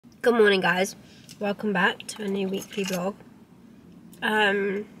Good morning, guys. Welcome back to a new weekly vlog.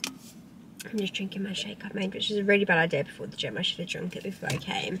 I'm just drinking my shake I've made, which is a really bad idea before the gym. I should have drunk it before I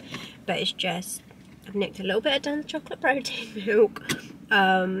came, but it's just I've nicked a little bit of Dan's chocolate protein milk.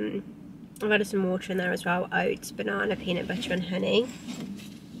 I've added some water in there as well, oats, banana, peanut butter and honey,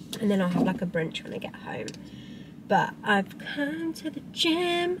 and then I'll have like a brunch when I get home. But I've come to the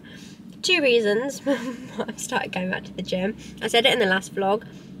gym. 2 reasons I've started going back to the gym. I said it in the last vlog.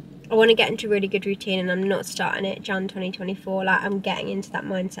 I want to get into a really good routine, and I'm not starting it Jan 2024. Like, I'm getting into that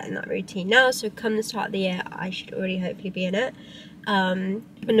mindset and that routine now, so come the start of the year I should already hopefully be in it. And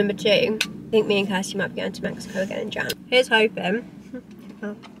number 2, I think me and Kirsty might be going to Mexico again in Jan. Here's hoping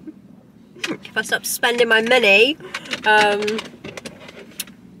if I stop spending my money.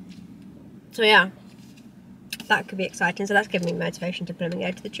 So yeah, that could be exciting. So that's giving me motivation to blooming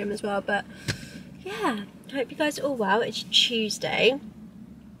go to the gym as well. But yeah, I hope you guys are all well. It's Tuesday.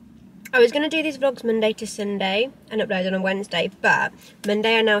 I was going to do these vlogs Monday to Sunday and upload on a Wednesday, but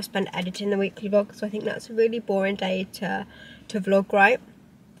Monday I now spend editing the weekly vlog, so I think that's a really boring day to vlog, right?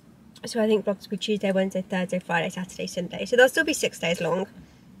 So I think vlogs will be Tuesday, Wednesday, Thursday, Friday, Saturday, Sunday. So they'll still be 6 days long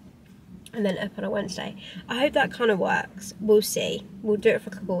and then up on a Wednesday. I hope that kind of works. We'll see. We'll do it for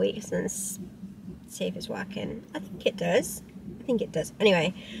a couple of weeks and see if it's working. I think it does. I think it does.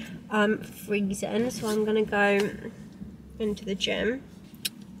 Anyway, I'm freezing, so I'm going to go into the gym.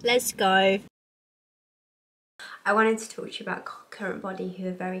 Let's go. I wanted to talk to you about Current Body, who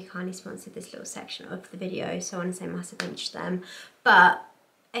have very kindly sponsored this little section of the video, so I want to say massive thanks to them. But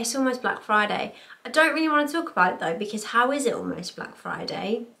it's almost Black Friday. I don't really want to talk about it though, because how is it almost Black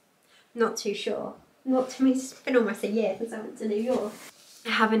Friday? Not too sure. Not to me, it's been almost a year since I went to New York. I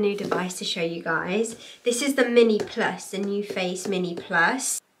have a new device to show you guys. This is the Mini Plus, the NuFace Mini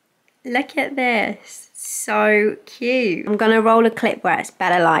Plus. Look at this, so cute. I'm gonna roll a clip where it's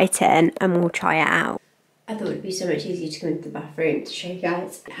better lighting and we'll try it out. I thought it'd be so much easier to go into the bathroom to show you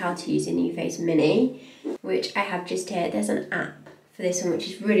guys how to use a NuFace Mini, which I have just here. There's an app for this one, which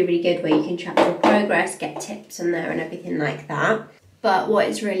is really, really good, where you can track your progress, get tips on there and everything like that. But what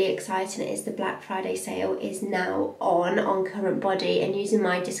is really exciting is the Black Friday sale is now on Current Body, and using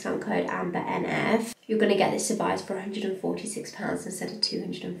my discount code AMBERNF, you're going to get this device for £146 instead of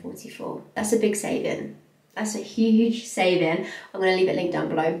 £244. That's a big saving. That's a huge saving. I'm going to leave it linked down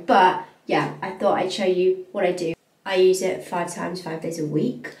below. But yeah, I thought I'd show you what I do. I use it 5 times, 5 days a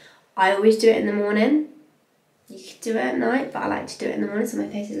week. I always do it in the morning. You can do it at night, but I like to do it in the morning so my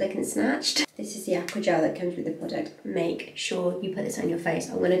face is looking snatched. This is the aqua gel that comes with the product. Make sure you put this on your face.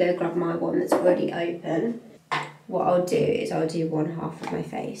 I'm going to go grab my one that's already open. What I'll do is I'll do one half of my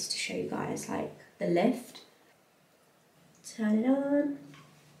face to show you guys like the lift. Turn it on.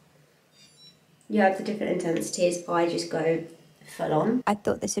 You have the different intensities. I just go full on. I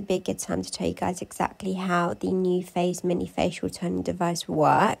thought this would be a good time to tell you guys exactly how the NuFace Mini Facial Toning Device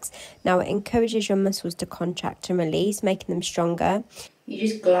works. Now, it encourages your muscles to contract and release, making them stronger. You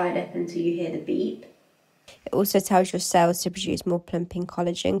just glide up until you hear the beep. It also tells your cells to produce more plumping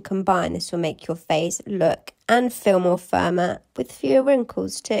collagen. Combined, this will make your face look and feel more firmer with fewer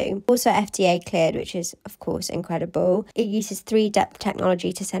wrinkles too. Also FDA cleared, which is of course incredible. It uses 3-depth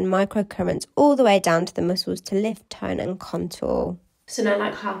technology to send microcurrents all the way down to the muscles to lift, tone and contour. So now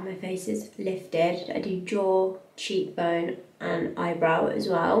like half my face is lifted. I do jaw, cheekbone and eyebrow as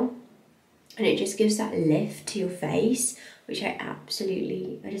well. And it just gives that lift to your face, which I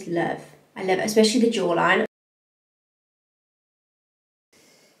just love. I love it, especially the jawline.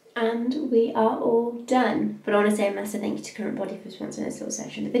 And we are all done. But I want to say a massive thank you to Current Body for sponsoring this little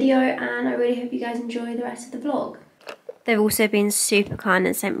section of the video, and I really hope you guys enjoy the rest of the vlog. They've also been super kind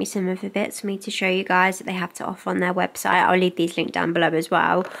and sent me some of the bits for me to show you guys that they have to offer on their website. I'll leave these linked down below as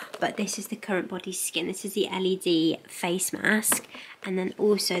well. But this is the Current Body Skin. This is the LED face mask. And then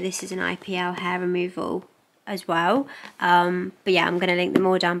also this is an IPL hair removal as well. But yeah, I'm going to link them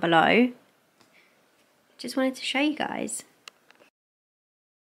all down below. Just wanted to show you guys.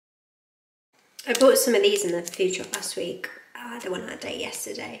 I bought some of these in the food shop last week. They went out of date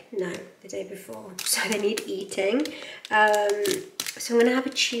yesterday. No, the day before. So they need eating. So I'm going to have a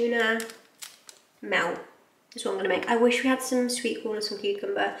tuna melt. That's what I'm going to make. I wish we had some sweet corn or some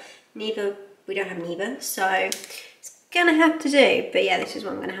cucumber. We don't have neither. So it's going to have to do. But yeah, this is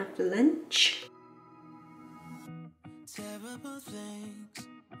what I'm going to have for lunch. Terrible things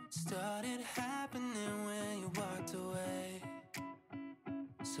started happening when you walked away.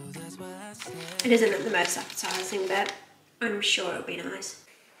 So that's what I said. It isn't the most appetizing bit. I'm sure it'll be nice.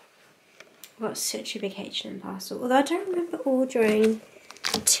 I've got such a big H&M parcel. Although I don't remember ordering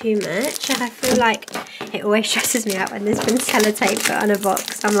too much. I feel like it always stresses me out when there's been sellotape put on a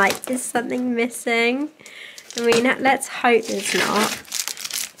box. I'm like, is something missing? I mean, let's hope there's not.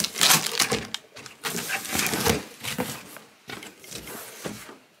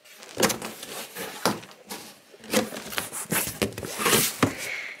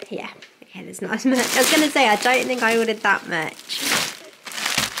 Yeah, okay, there's not as much. I was going to say, I don't think I ordered that much.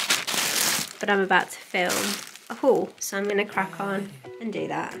 But I'm about to film a haul, so I'm going to crack on and do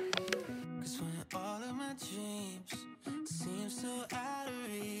that.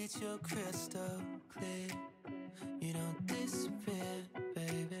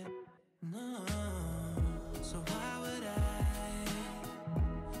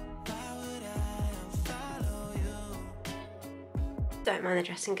 Don't mind the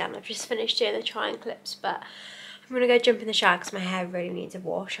dressing gown, I've just finished doing the try-on clips, but I'm gonna go jump in the shower because my hair really needs a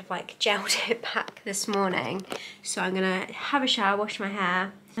wash. I've like gelled it back this morning, so I'm gonna have a shower, wash my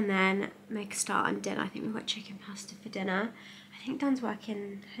hair, and then make a start on dinner. I think we've got chicken pasta for dinner. I think Dan's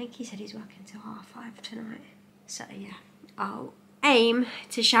working, I think he said he's working till 5:30 tonight. So yeah, I'll aim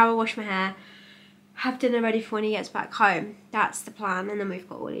to shower, wash my hair, have dinner ready for when he gets back home. That's the plan, and then we've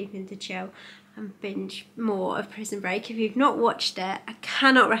got all evening to chill and binge more of Prison Break. If you've not watched it, I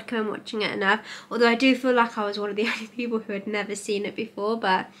cannot recommend watching it enough, although I do feel like I was one of the only people who had never seen it before,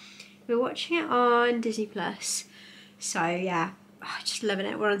 but we're watching it on Disney Plus. So yeah, just loving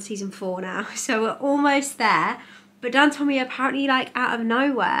it. We're on season 4 now, so we're almost there. But Dan told me apparently, like, out of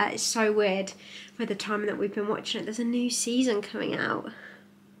nowhere, it's so weird for the time that we've been watching it, there's a new season coming out,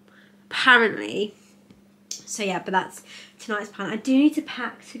 apparently. So yeah, but that's tonight's plan. I do need to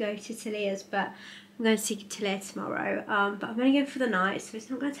pack to go to Talia's, but I'm going to see Talia tomorrow. But I'm only going for the night, so it's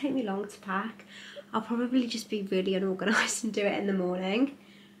not going to take me long to pack. I'll probably just be really unorganised and do it in the morning.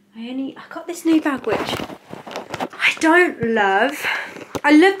 I got this new bag, which I don't love.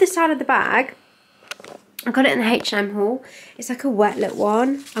 I love the style of the bag. I got it in the H&M haul. It's like a wet lip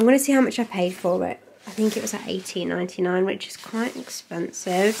one. I'm going to see how much I paid for it. I think it was at $18.99, which is quite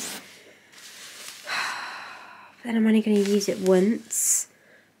expensive. Then I'm only going to use it once,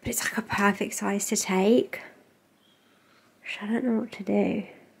 but it's like a perfect size to take, which I don't know what to do,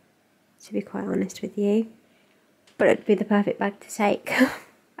 to be quite honest with you, but it'd be the perfect bag to take.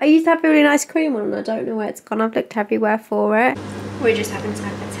 I used to have a really nice cream one and I don't know where it's gone. I've looked everywhere for it. We're just having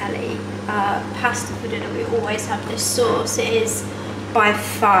tagliatelle, pasta for dinner. We always have this sauce. It is by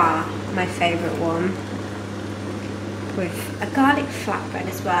far my favourite one, with a garlic flatbread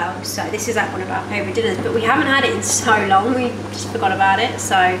as well. So this is like one of our favourite dinners, but we haven't had it in so long, we just forgot about it.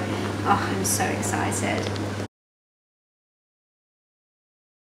 So, oh, I'm so excited.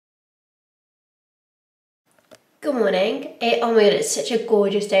 Good morning. Oh my god, it's such a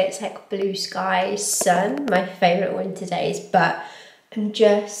gorgeous day. It's like blue sky, sun, my favourite winter days, but I'm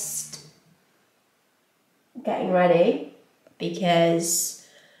just getting ready because,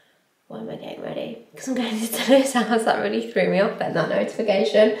 why am I getting ready? Because I'm going to Talia's house. That really threw me off then, that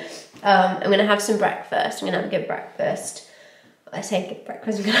notification. I'm going to have some breakfast. I'm going to have a good breakfast. I say good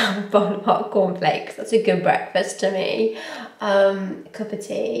breakfast, I'm going to have a bowl of hot cornflakes. That's a good breakfast to me. A cup of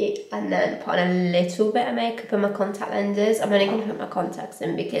tea, and then put on a little bit of makeup and my contact lenses. I'm only going to put my contacts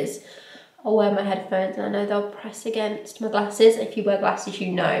in because I'll wear my headphones and I know they'll press against my glasses. If you wear glasses,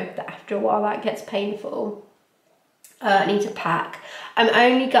 you know that after a while that gets painful. I need to pack.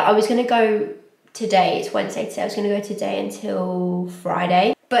 I was going to go today, it's Wednesday today, I was going to go today until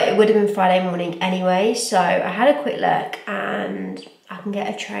Friday, but it would have been Friday morning anyway, so I had a quick look and I can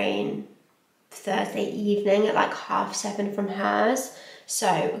get a train Thursday evening at like 7:30 from hers, so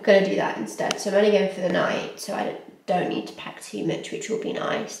we're going to do that instead. So I'm only going for the night, so I don't need to pack too much, which will be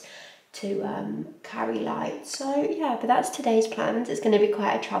nice to carry light. So yeah, but that's today's plans. It's going to be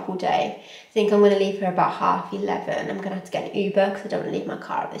quite a travel day. I think I'm going to leave here about 11:30. I'm going to have to get an Uber because I don't want to leave my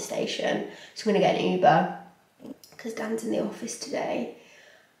car at the station, so I'm going to get an Uber because Dan's in the office today,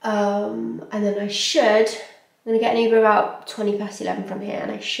 and then I'm going to get an Uber about 11:20 from here,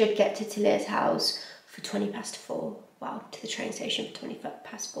 and I should get to Talia's house for 4:20. Well, to the train station for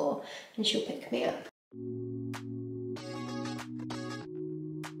 4:20, and she'll pick me up.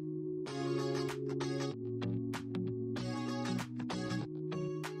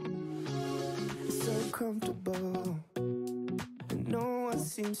 Comfortable, and no one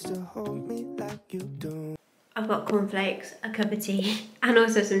seems to hold me like you do. I've got cornflakes, a cup of tea, and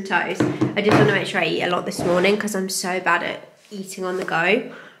also some toast. I just want to make sure I eat a lot this morning because I'm so bad at eating on the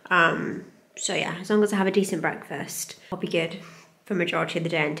go. So yeah, as long as I have a decent breakfast, I'll be good for majority of the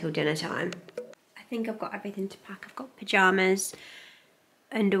day until dinner time. I think I've got everything to pack. I've got pyjamas,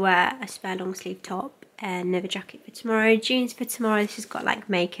 underwear, a spare long sleeve top, another jacket for tomorrow, jeans for tomorrow. This has got like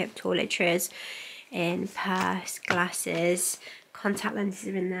makeup, toiletries in, purse, glasses, contact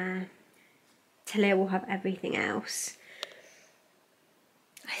lenses are in there. Talia will have everything else.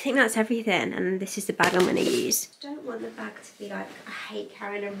 I think that's everything, and this is the bag I'm going to use. I don't want the bag to be like, I hate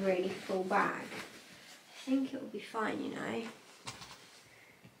carrying a really full bag. I think it will be fine, you know.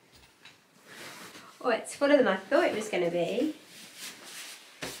 Oh, it's fuller than I thought it was going to be.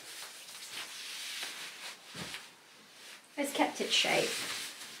 It's kept its shape.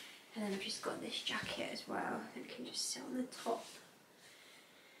 And then I've just got this jacket as well that can just sit on the top.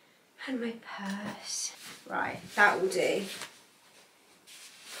 And my purse. Right, that will do.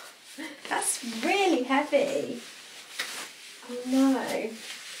 That's really heavy. Oh no.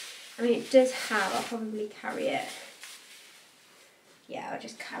 I mean, it does have, I'll probably carry it. Yeah, I'll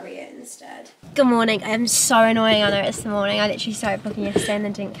just carry it instead. Good morning. I am so annoying. I know it's the morning. I literally started vlogging yesterday and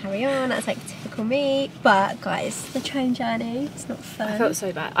then didn't carry on. That's like typical me. But guys, the train journey, it's not fun. I felt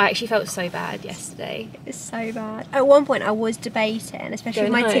so bad. I actually felt so bad yesterday. It was so bad. At one point I was debating, especially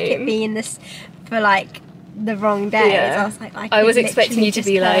with my ticket being this for like the wrong days. Yeah. I was like, I was expecting you to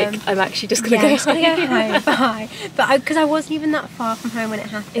be like, I'm actually just gonna go home. Bye. But because I wasn't even that far from home when it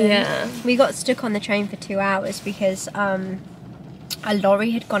happened. Yeah. We got stuck on the train for 2 hours because a lorry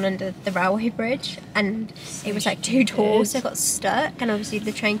had gone under the railway bridge and it was like too tall, so it got stuck, and obviously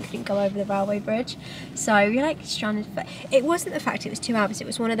the train couldn't go over the railway bridge, so you're like stranded. It wasn't the fact it was 2 hours, it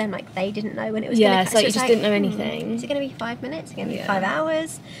was one of them like they didn't know when it was gonna so you just didn't know anything. Is it gonna be 5 minutes? Is it gonna be 5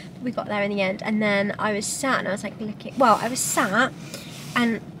 hours? But we got there in the end, and then I was sat and I was like I was sat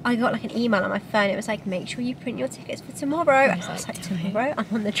and I got like an email on my phone. It was like, make sure you print your tickets for tomorrow. And I was like, tomorrow? I'm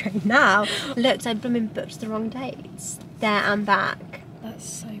on the train now. Look, I blooming booked the wrong dates. There and back. That's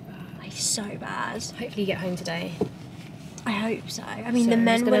so bad. It's so bad. Hopefully you get home today. I hope so. I mean, the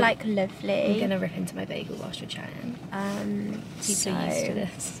men were like lovely. I'm gonna rip into my bagel whilst you're chatting. People are used to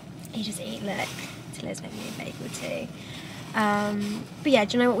this. You just eat, look. Talia's making me a bagel too. But yeah,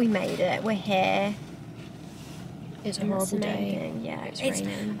 do you know what? We made it. We're here. It's a horrible day. Yeah, it's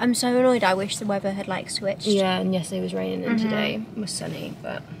raining. I'm so annoyed. I wish the weather had like switched. Yeah, and yesterday was raining and today was sunny,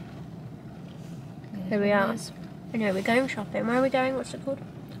 but here we are. Anyway, we're going shopping. Where are we going? What's it called?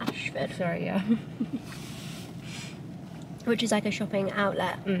 Ashford. Sorry, yeah. Which is like a shopping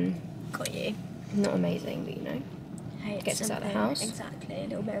outlet. Got you. Not amazing, but you know. Hey, gets us out of the house. Exactly, a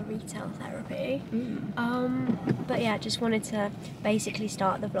little bit of retail therapy. But yeah, just wanted to basically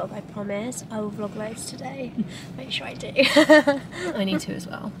start the vlog. I promise I will vlog loads today. Make sure I do. I need to as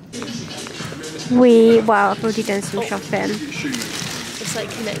well. I've already done some shopping. It's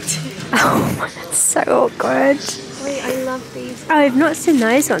like connected. Oh, that's so awkward. Wait, I love these. Oh, I've not seen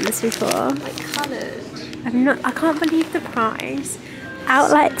those ones before. Like coloured. I can't believe the price.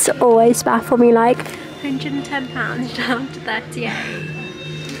 Outlets always baffle me, like £110 down to 38.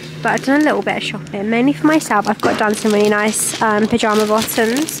 But I've done a little bit of shopping, mainly for myself. I've got down some really nice pyjama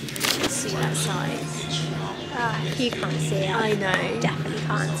bottoms. See that size. You can't see it. I know. Definitely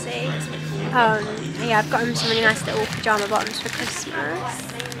can't see. Yeah, I've gotten some really nice little pyjama bottoms for Christmas.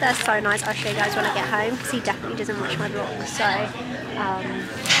 They're so nice. I'll show you guys when I get home because he definitely doesn't watch my vlogs. So,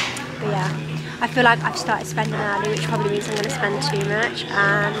 but yeah. I feel like I've started spending early, which probably means I'm going to spend too much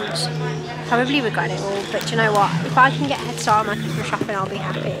and probably regret it all. But do you know what? If I can get a head start on my Christmas shopping, I'll be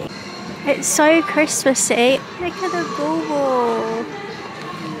happy. It's so Christmassy. Look at the bauble.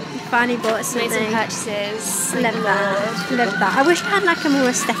 Finally bought something. Made some purchases. Love that. Love that. I wish I had like a more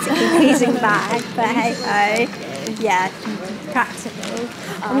aesthetically pleasing bag, but hey ho. Yeah, practical.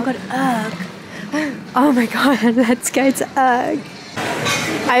 Oh my god, UGG. Oh my god, let's go to UGG.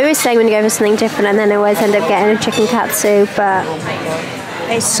 I always say I'm going to go for something different and then I always end up getting a chicken katsu, but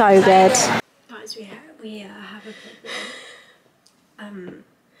it's so good. Guys, we have a problem.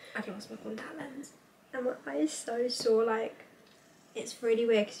 I've lost my contact lens and my eye is so sore. Like, it's really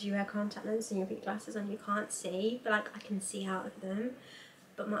weird because you wear contact lenses and you put glasses on, you can't see, but like I can see out of them.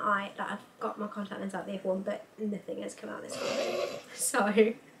 But my eye, like I've got my contact lens out the other one, but nothing has come out this one. So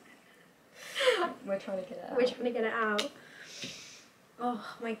we're trying to get it out. We're trying to get it out. Oh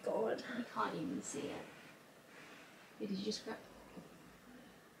my god. You can't even see it. Did you just grab?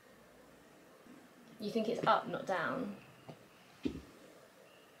 You think it's up, not down?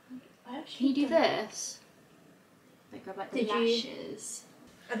 Can you do this? Like grab like the lashes.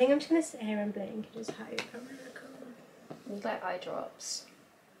 I think I'm just gonna sit here and blink and just hope I'm really cool. You need like eye drops.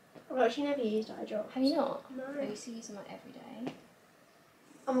 I've actually never used eye drops. Have you not? No. I used to use them like every day.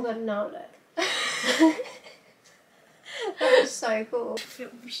 Oh my god, now look. That was so cool.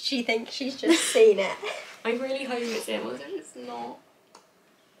 She thinks she's just seen it. I really hope it's in, what if it's not?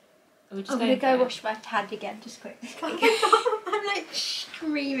 I'm gonna go wash my hand again just quickly. I'm like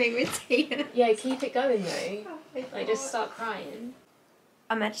screaming with tears. Yeah, keep it going though. Like just start crying.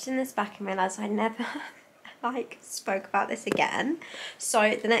 I'm editing this back and realised I never like spoke about this again.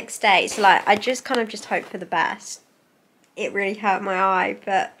 So the next day, so like I just kind of just hoped for the best. It really hurt my eye,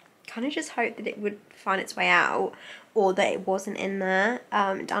 but kind of just hoped that it would find its way out, or that it wasn't in there.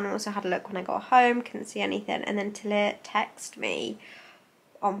 Dan also had a look when I got home, couldn't see anything, and then Talia texted me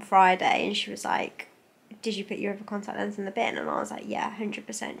on Friday and she was like, did you put your other contact lens in the bin? And I was like, yeah,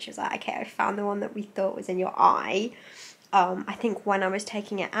 100%. She was like, okay, I found the one that we thought was in your eye. I think when I was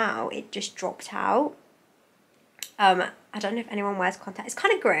taking it out, it just dropped out. I don't know if anyone wears contact. It's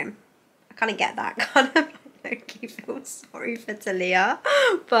kind of grim. I kind of get that. Kind of make you feel sorry for Talia.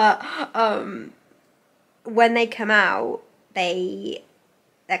 But when they come out, they're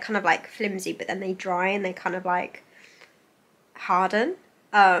kind of like flimsy, but then they dry and they kind of like harden.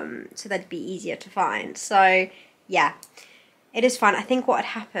 So they'd be easier to find. So yeah, it is fine. I think what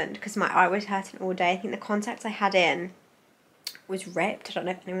had happened, because my eye was hurting all day, I think the contacts I had in was ripped. I don't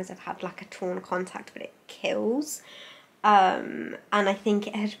know if anyone's ever had like a torn contact, but it kills. And I think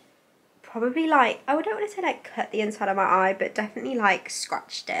it had probably like, I don't want to say like cut the inside of my eye, but definitely like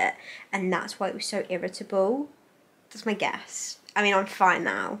scratched it, and that's why it was so irritable. That's my guess. I mean, I'm fine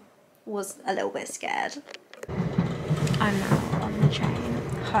now. Was a little bit scared. I'm now on the train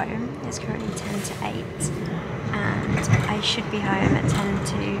home. It's currently 10 to 8 and I should be home at 10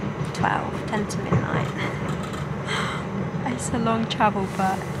 to 12, 10 to midnight. It's a long travel,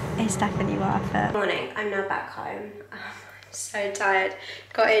 but it's definitely worth it. Morning, I'm now back home. I'm so tired.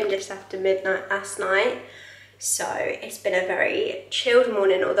 Got in just after midnight last night, so it's been a very chilled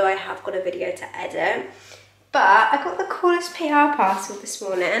morning, although I have got a video to edit. But I got the coolest PR parcel this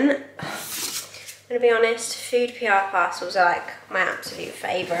morning. I'm gonna be honest, food PR parcels are like my absolute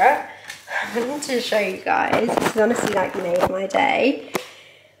favourite. I wanted to show you guys. This has honestly like made my day.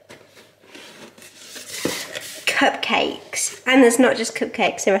 Cupcakes, and there's not just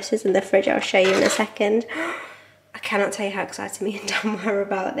cupcakes, the rest is in the fridge. I'll show you in a second. I cannot tell you how excited me and Dan were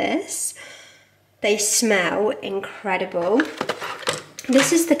about this. They smell incredible.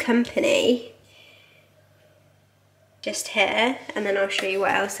 This is the company, just here, and then I'll show you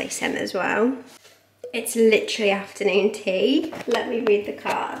what else they sent as well. It's literally afternoon tea. Let me read the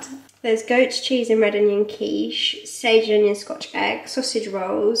card. There's goat's cheese and red onion quiche, sage and onion scotch egg, sausage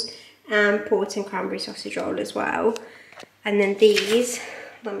rolls, and port and cranberry sausage roll as well. And then these,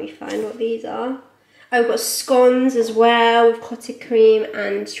 let me find what these are. Oh, we've got scones as well with clotted cream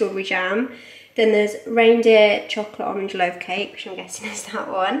and strawberry jam. Then there's reindeer chocolate orange loaf cake, which I'm guessing is that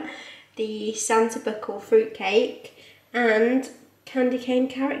one. The Santa Buckle fruit cake and candy cane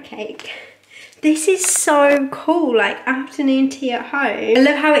carrot cake. This is so cool, like afternoon tea at home. I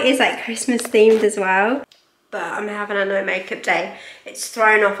love how it is like Christmas themed as well. But I'm having a no makeup day. It's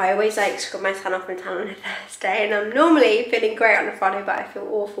thrown off. I always like scrub my tan off and tan on a Thursday, and I'm normally feeling great on a Friday, but I feel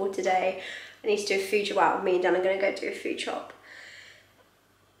awful today. I need to do a food shop. Well, me and Dan are gonna go do a food shop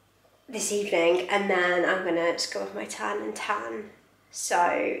this evening, and then I'm gonna scrub off my tan and tan.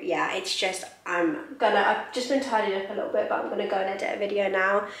 So yeah, it's just, I've just been tidying up a little bit, but I'm gonna go and edit a video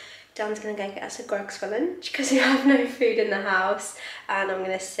now. Dan's gonna go get us a Greggs for lunch because we have no food in the house, and I'm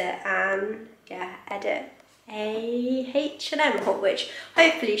gonna sit and yeah, edit a H&M haul, which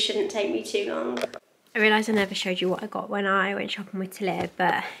hopefully shouldn't take me too long. I realised I never showed you what I got when I went shopping with Talia,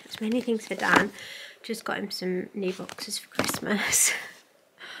 but it's mainly things for Dan. Just got him some new boxes for Christmas.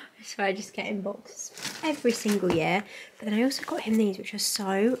 So I just get him boxes every single year. But then I also got him these, which are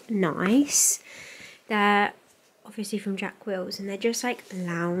so nice. They're obviously from Jack Wills, and they're just like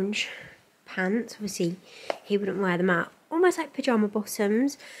lounge pants. Obviously he wouldn't wear them out, almost like pyjama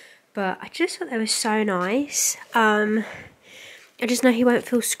bottoms, but I just thought they were so nice. I just know he won't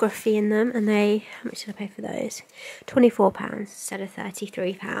feel scruffy in them, and they, how much did I pay for those? £24 instead of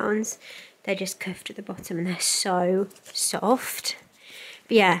 £33. They're just cuffed at the bottom and they're so soft.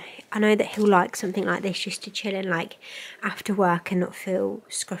 But yeah, I know that he'll like something like this just to chill in like after work and not feel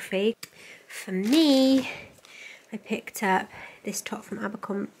scruffy. For me, I picked up this top from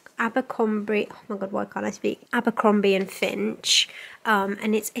Abercrombie, oh my god, why can't I speak? Abercrombie and Finch,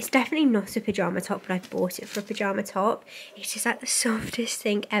 and it's definitely not a pyjama top, but I bought it for a pyjama top. It's just like the softest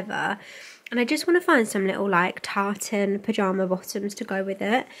thing ever, and I just want to find some little like tartan pyjama bottoms to go with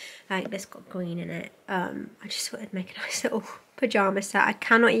it. Like this got green in it. I just thought I'd make a nice little pyjama set. I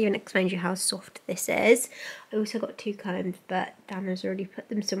cannot even explain to you how soft this is. I also got 2 combs, but Dan has already put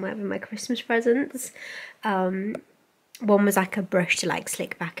them somewhere with my Christmas presents. One was like a brush to like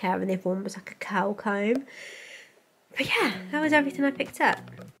slick back hair, and the other one was like a curl comb. But yeah, that was everything I picked up.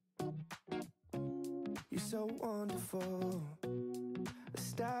 so wonderful. A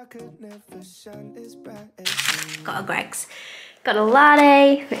star could never shine as bright as you. Got a Greggs. Got a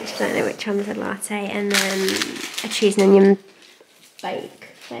latte, which I don't know which one's a latte, and then a cheese and onion bake.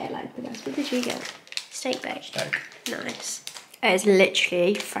 They like the best. What did you get? Steak bake. Steak. Nice. It's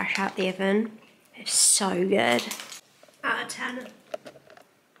literally fresh out the oven. It's so good. Out of 10.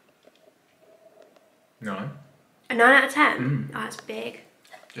 9. A 9 out of 10? Oh, that's big.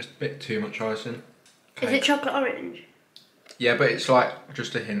 Just a bit too much icing. Is it chocolate orange? Yeah, but it's like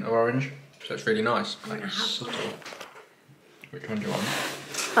just a hint of orange, so it's really nice. I'm gonna Like have subtle. one. Which one do you want?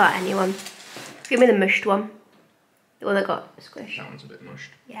 Oh, anyone. Give me the mushed one. The one that got squished. That one's a bit mushed.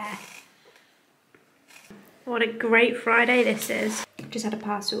 Yeah. What a great Friday this is. Just had a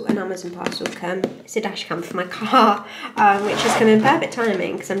parcel, an Amazon parcel come. It's a dash cam for my car, which is coming perfect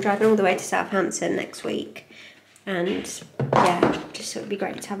timing because I'm driving all the way to Southampton next week. And yeah, just thought it'd be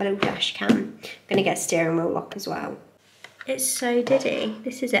great to have a little dash cam. I'm gonna get a steering wheel lock as well. It's so diddy.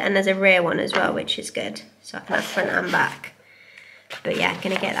 This is it, and there's a rear one as well, which is good. So I can have front and back. But yeah,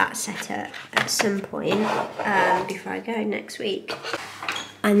 gonna get that set up at some point before I go next week.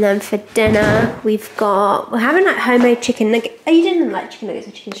 And then for dinner, we're having like homemade chicken nuggets. Are you doing like chicken nuggets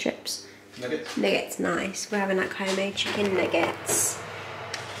or chicken strips? Nuggets. Nuggets, nice. We're having like homemade chicken nuggets,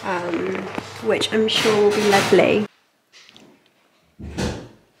 which I'm sure will be lovely.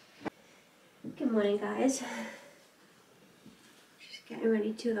 Good morning, guys. Just getting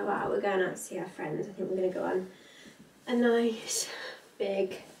ready to go out. We're going out to see our friends. I think we're going to go on a nice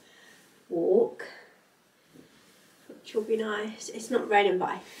big walk, which will be nice. It's not raining, but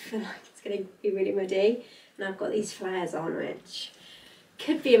I feel like it's going to be really muddy. And I've got these flares on, which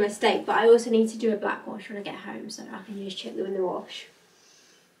could be a mistake, but I also need to do a black wash when I get home, so I can just chip them in the wash.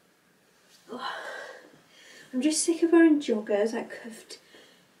 Oh, I'm just sick of wearing joggers, like cuffed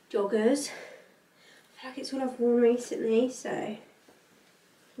joggers. I feel like it's all I've worn recently, so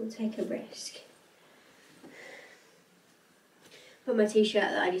we'll take a risk. But my t-shirt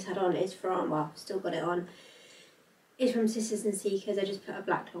that I just had on is from, well, still got it on, is from Sisters and Seekers. I just put a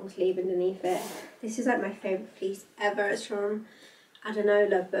black long sleeve underneath it. This is like my favourite fleece ever. It's from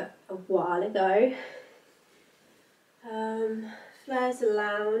Adanola, but a while ago. Flares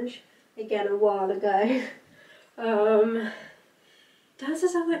Lounge, again a while ago. Dad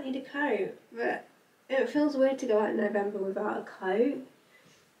says I won't need a coat, but it feels weird to go out in November without a coat.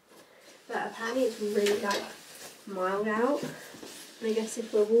 But apparently it's really like mild out. And I guess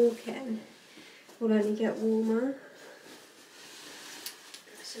if we're walking, we'll only get warmer.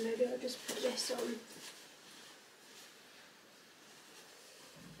 So maybe I'll just put this on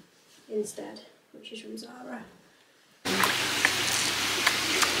instead, which is from Zara.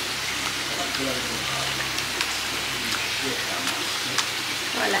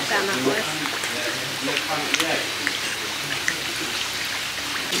 Oh, I let down that voice.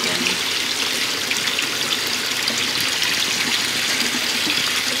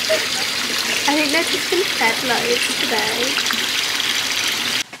 I think they've just been fed loads today.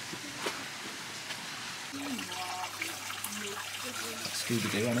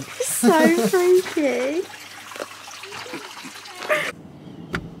 Scooby-Doo, isn't it? So freaky.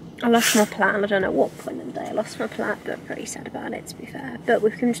 I lost my plan. I don't know what point in the day I lost my plan, but I'm pretty sad about it, to be fair. But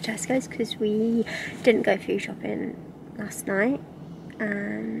we've come to Tesco's because we didn't go food shopping last night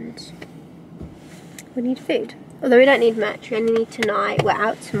and we need food. Although we don't need much, we only need tonight. We're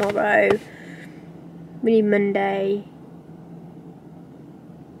out tomorrow. We need Monday.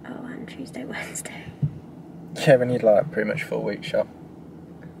 Oh, and Tuesday, Wednesday. Yeah, we need like pretty much full week shop.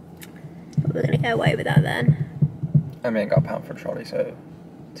 But we're gonna get away with that then. And we ain't got a pound for a trolley, so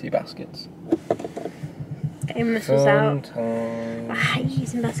 2 baskets. Getting muscles out. I hate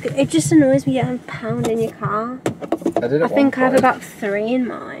using baskets. It just annoys me getting a pound in your car. I think I have about 3 in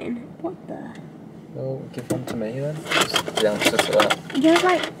mine. What the? Well, give one to me then. That's the answer to that. You're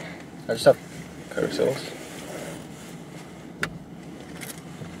like... I just have curry sauce.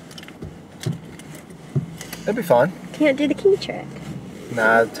 It'll be fine. Can you not do the key trick?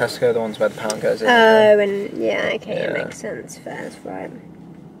 Nah, Tesco are the ones where the pound goes in. Oh, and yeah, okay, Yeah. it makes sense. Fair, that's right.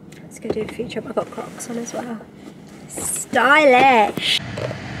 Let's go do the food shop. I've got Crocs on as well. Stylish!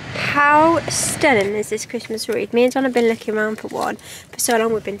 How stunning is this Christmas wreath? Me and John have been looking around for one for so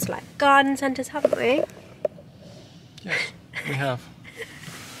long. We've been to like garden centres, haven't we? Yes, we have.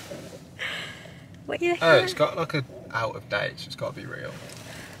 What are you looking Oh, at? it's got like a out of date, so it's got to be real.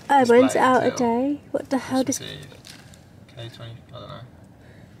 Oh, display when's it out a until day? What the hell does... Christmas Eve. K20, I don't know.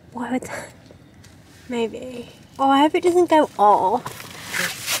 Why would that... Maybe. Oh, I hope it doesn't go off.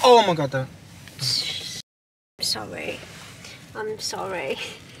 Oh my god, don't. Sorry. I'm sorry.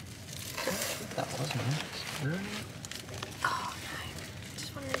 That was nice. Oh no,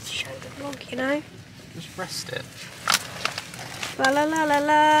 just wanted to show the vlog, you know. Just rest it. La la la la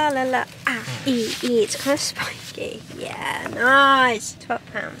la la la. Ah, it's kind of spiky. Yeah, nice.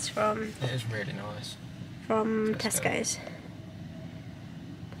 £12 from It is really nice. Tesco's.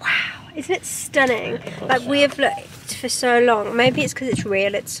 Wow, isn't it stunning? Like we have looked for so long. Maybe it's because it's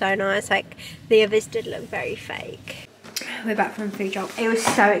real. It's so nice. Like the others did look very fake. We're back from food shop. It was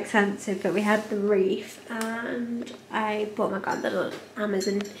so expensive, but we had the reef, and I bought my god the little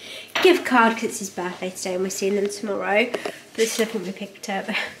Amazon gift card because it's his birthday today, and we're seeing them tomorrow. But this is everything we picked up.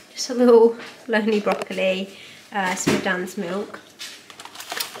 Just a little lonely broccoli, some of Dan's milk.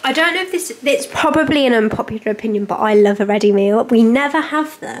 I don't know if it's probably an unpopular opinion, but I love a ready meal. We never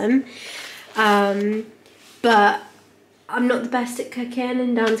have them, but I'm not the best at cooking,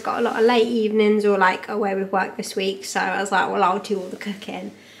 and Dan's got a lot of late evenings or like away with work this week, so I was like, well, I'll do all the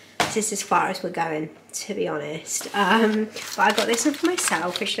cooking. This is as far as we're going, to be honest. But I got this one for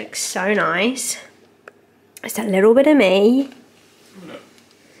myself, which looks so nice. It's a little bit of me.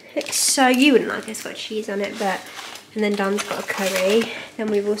 Looks so, you wouldn't like it, it's got cheese on it, but, and then Dan's got a curry. Then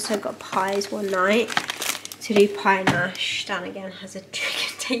we've also got pies one night to do pie and mash. Dan again has a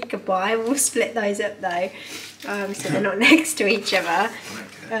take a bite. We'll split those up though. So they're not next to each other.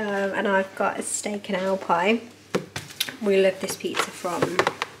 And I've got a steak and ale pie. We love this pizza from,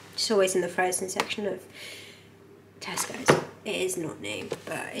 it's always in the frozen section of Tesco's. It is not new,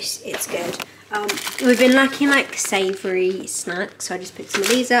 but it's good. We've been lacking like savoury snacks, so I just picked some of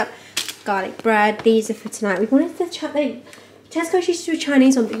these up. Garlic bread, these are for tonight. We wanted to try, Tesco's used to do a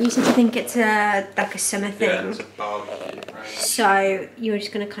Chinese one, but you seem to think it's like a summer thing. Yeah, it's a barbecue, right? So you're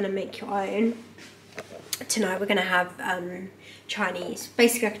just going to kind of make your own. Tonight we're going to have Chinese,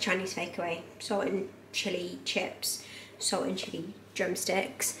 basically like a Chinese takeaway. Salt and chilli chips, salt and chilli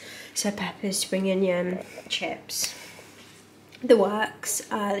drumsticks, so peppers, spring onion, chips, the works.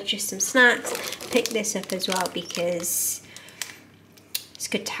 Just some snacks. Pick this up as well because it's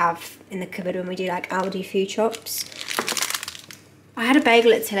good to have in the cupboard when we do like Aldi food shops. I had a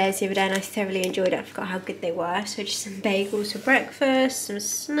bagel at Today's the other day and I thoroughly enjoyed it. I forgot how good they were. So just some bagels for breakfast, some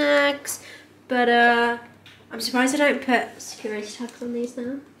snacks, butter. I'm surprised I don't put security tags on these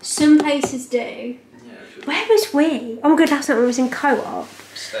now. Some places do. Yeah, Where was we? Oh my god, last night we was in Co-op.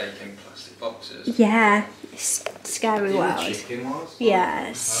 steak in plastic boxes. Yeah, it's scary world. Chicken was?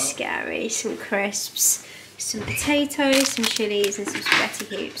 Yeah, scary. Some crisps, some potatoes, some chilies and some spaghetti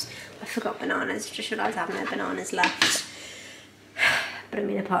cubes. I forgot bananas, just realised I have no bananas left. But I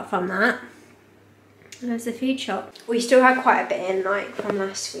mean, apart from that, there's the food shop. We still had quite a bit in, like from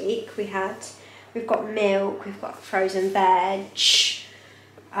last week. We've got milk, we've got frozen veg,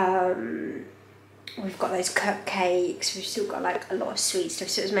 we've got those cupcakes, we've still got like a lot of sweet stuff.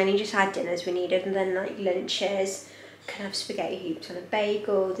 So it was mainly just our dinners we needed, and then like lunches. Can have spaghetti hoops on a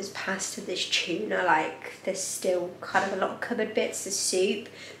bagel, there's pasta, there's tuna, like there's still kind of a lot of cupboard bits, there's soup.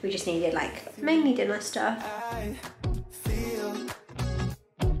 We just needed like mainly dinner stuff. I feel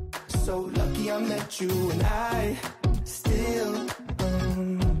so lucky I met you, and I still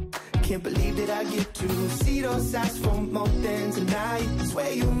can't believe that I get to see those eyes for more than tonight.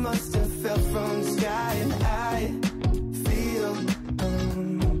 Swear you must have fell from the sky, and I feel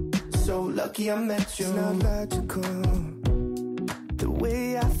so lucky I met you. It's not logical the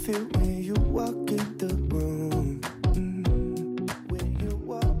way I feel when you walk in the room. When you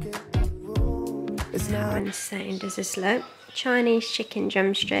walk in the room. It's How not insane does this look? Chinese chicken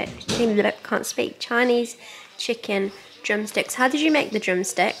drumsticks. Can't speak. Chinese chicken drumsticks. How did you make the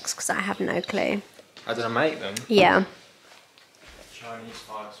drumsticks? Because I have no clue. How did I make them? Yeah. Chinese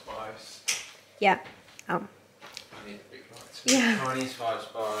 5-spice. Yeah. Oh. I need a big light. Yeah. Chinese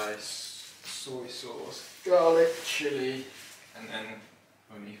 5-spice, soy sauce, garlic, chili, and then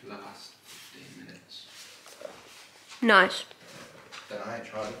only for the last 15 minutes. Nice. Then I ain't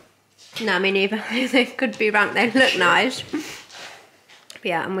tried it. No, me neither. They could be rank. They look nice. But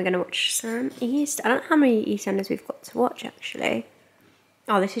yeah, and we're going to watch some East. I don't know how many EastEnders we've got to watch, actually.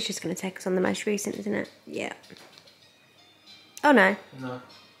 Oh, this is just going to take us on the most recent, isn't it? Yeah. Oh, no. No.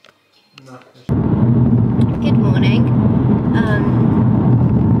 No. Good morning.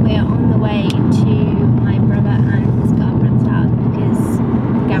 We're on the way to my brother and his girlfriend's house because I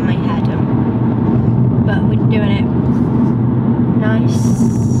got my hair done. But we're doing it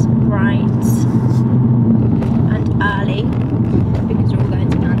nice, bright, and early because we're all going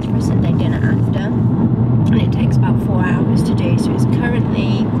to lunch for a Sunday dinner after. And it takes about 4 hours to do, so it's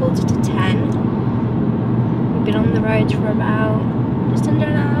currently 9:45. We've been on the road for about just under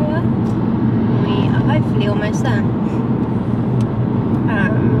an hour. We are hopefully almost there.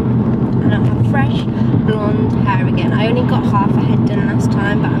 And I'll have fresh blonde got half a head done last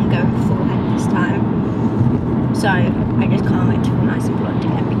time, but I'm going full head this time. So I just can't wait to feel nice and blonde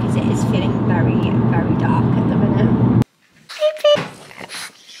again because it is feeling very, very dark at the minute.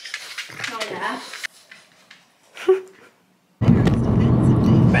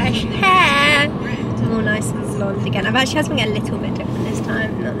 Fresh hair! All nice and blonde again. I've actually had something a little bit different this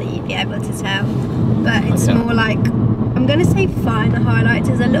time, not that you'd be able to tell. But it's more like, I'm going to say finer highlights.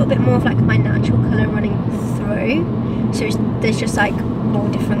 There's a little bit more of like my natural colour running through. So there's just like more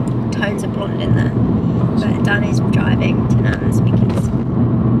different tones of blonde in there. But Danny's driving to Nan's because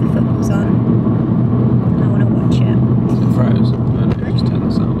the football's on and I want to watch it. Is it froze? No, just turn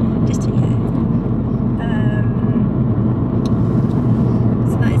this out. Just to, yeah.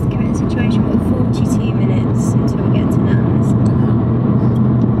 So that is the current situation. We've got 42 minutes until we get to Nan's.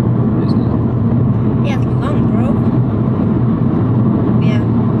 Isn't it? Yeah, it's long, bro. Yeah,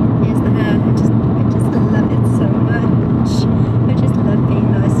 here's the hair. I just love it so much. I just love being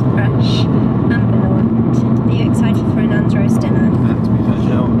nice, fresh, and blonde. Are you excited for a Nan's roast dinner? And to be fair, do you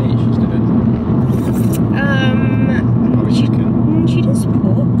know what meat she's doing? Chicken. She does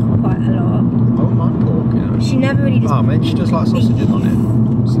pork quite a lot. Oh, my pork, yeah. She never really does. Oh, maybe she does like sausages on it.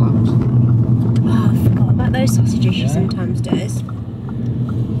 Slaps. Oh, I forgot about those sausages she sometimes does.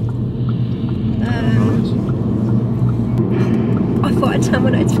 I thought I'd turn my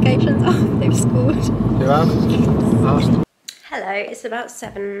notifications off. They've scored. Who asked? Hello, it's about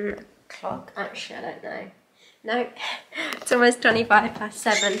 7 o'clock. Actually, I don't know. No, it's almost 25 past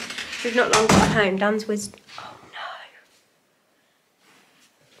 7. We've not long got home. Dan's was. Oh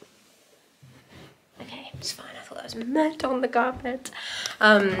no. Okay, it's fine. I thought that was mud on the carpet.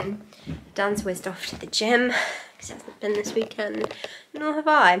 Dan's whizzed off to the gym because it hasn't been this weekend. Nor have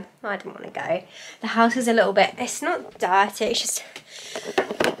I. I didn't want to go. The house is a little bit. It's not dirty. It's just.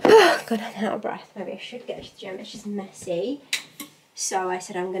 Oh, God, I'm out of breath. Maybe I should get to the gym. It's just messy. So I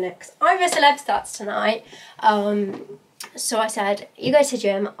said I'm gonna, because Ivor Celeb starts tonight. So I said, you go to the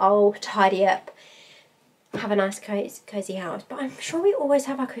gym, I'll tidy up, have a nice cozy house. But I'm sure we always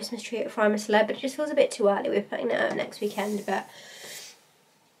have our Christmas tree at Ivor Celeb, but it just feels a bit too early. We're putting it up next weekend, but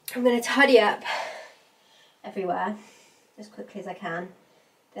I'm gonna tidy up everywhere as quickly as I can.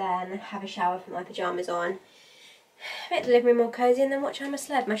 Then have a shower, put my pyjamas on, make the living room more cozy, and then watch Ivor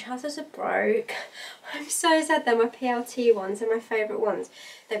Celeb. My trousers are broke. I'm so sad. They're my PLT ones. They're my favourite ones.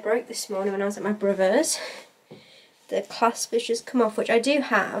 They broke this morning when I was at my brother's. The clasp has just come off, which I do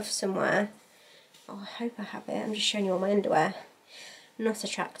have somewhere. Oh, I hope I have it. I'm just showing you all my underwear. Not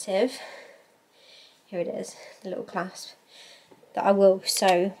attractive. Here it is, the little clasp that I will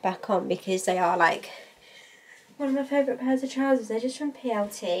sew back on because they are like one of my favourite pairs of trousers. They're just from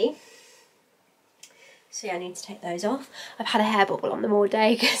PLT. So yeah, I need to take those off. I've had a hair bubble on them all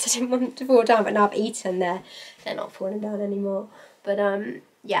day because I didn't want them to fall down, but now I've eaten, they're not falling down anymore. But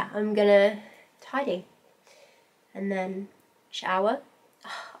yeah, I'm gonna tidy and then shower.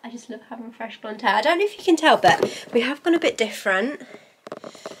 Oh, I just love having fresh blonde hair. I don't know if you can tell, but we have gone a bit different.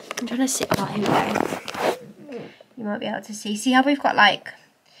 I'm trying to sit like, here we go. You might be able to see. See how we've got like,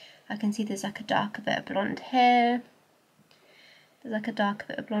 I can see there's like a darker bit of blonde hair. There's like a dark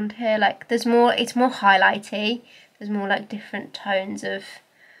bit of blonde hair, like there's more, it's more highlighty, there's more like different tones of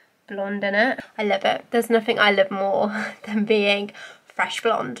blonde in it. I love it. There's nothing I love more than being fresh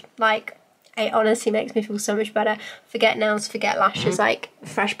blonde. Like, it honestly makes me feel so much better. Forget nails, forget lashes, like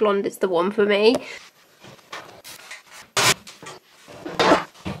fresh blonde is the one for me.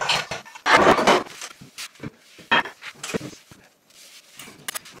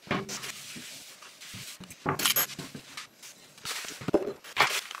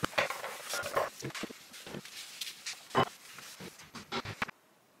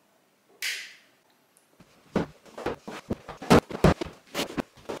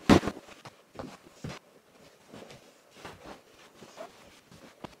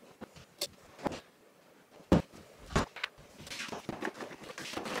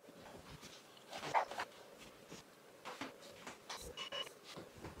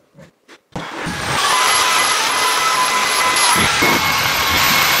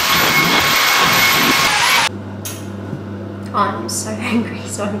 I'm so hungry,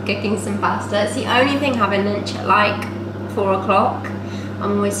 so I'm cooking some pasta. It's the only thing having lunch at like 4 o'clock.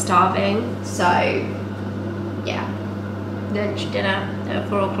 I'm always starving, so yeah, lunch, dinner at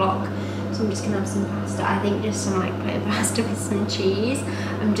 4 o'clock. So I'm just gonna have some pasta. I think just some like plain pasta with some cheese.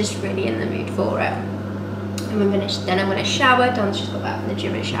 I'm just really in the mood for it. And then I'm gonna shower. Don's just got back from the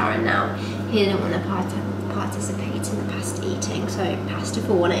gym and showering now. He didn't want to participate in the pasta eating, so pasta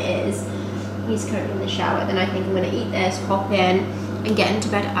for what it is. He's currently in the shower. Then I think I'm going to eat this, hop in and get into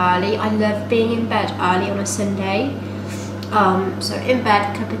bed early. I love being in bed early on a Sunday So in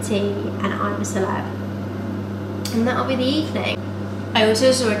bed, cup of tea, and I'm a celeb. And that'll be the evening. I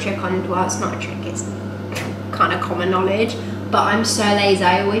also saw a trick on, well, it's not a trick, it's kind of common knowledge, but I'm so lazy.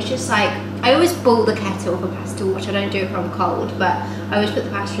 I always just like, I always boil the kettle for pasta, which I don't do if I'm cold, but I always put the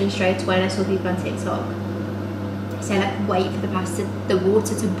pasta in straight away, and I saw people on TikTok say like wait for the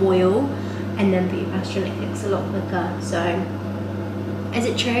water to boil and then put your pasta in. It cooks a lot quicker. So is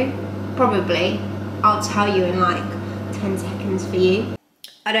it true? Probably. I'll tell you in like 10 seconds for you.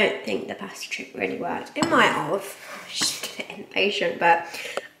 I don't think the pasta trick really worked. It might have. I'm just a bit impatient, but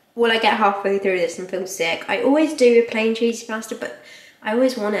will I get halfway through this and feel sick? I always do with plain cheesy pasta, but I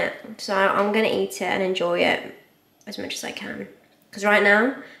always want it. So I'm gonna eat it and enjoy it as much as I can. Because right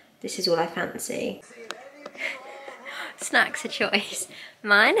now, this is all I fancy. Snacks a choice.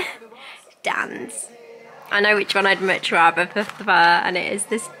 Mine, Dan's. I know which one I'd much rather prefer, and it is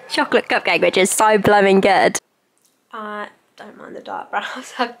this chocolate cupcake, which is so blooming good. Don't mind the dark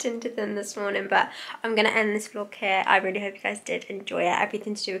brows, I've tinted them this morning, but I'm going to end this vlog here. I really hope you guys did enjoy it.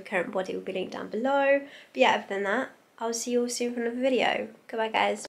 Everything to do with current body will be linked down below. But yeah, other than that, I'll see you all soon for another video. Goodbye, guys.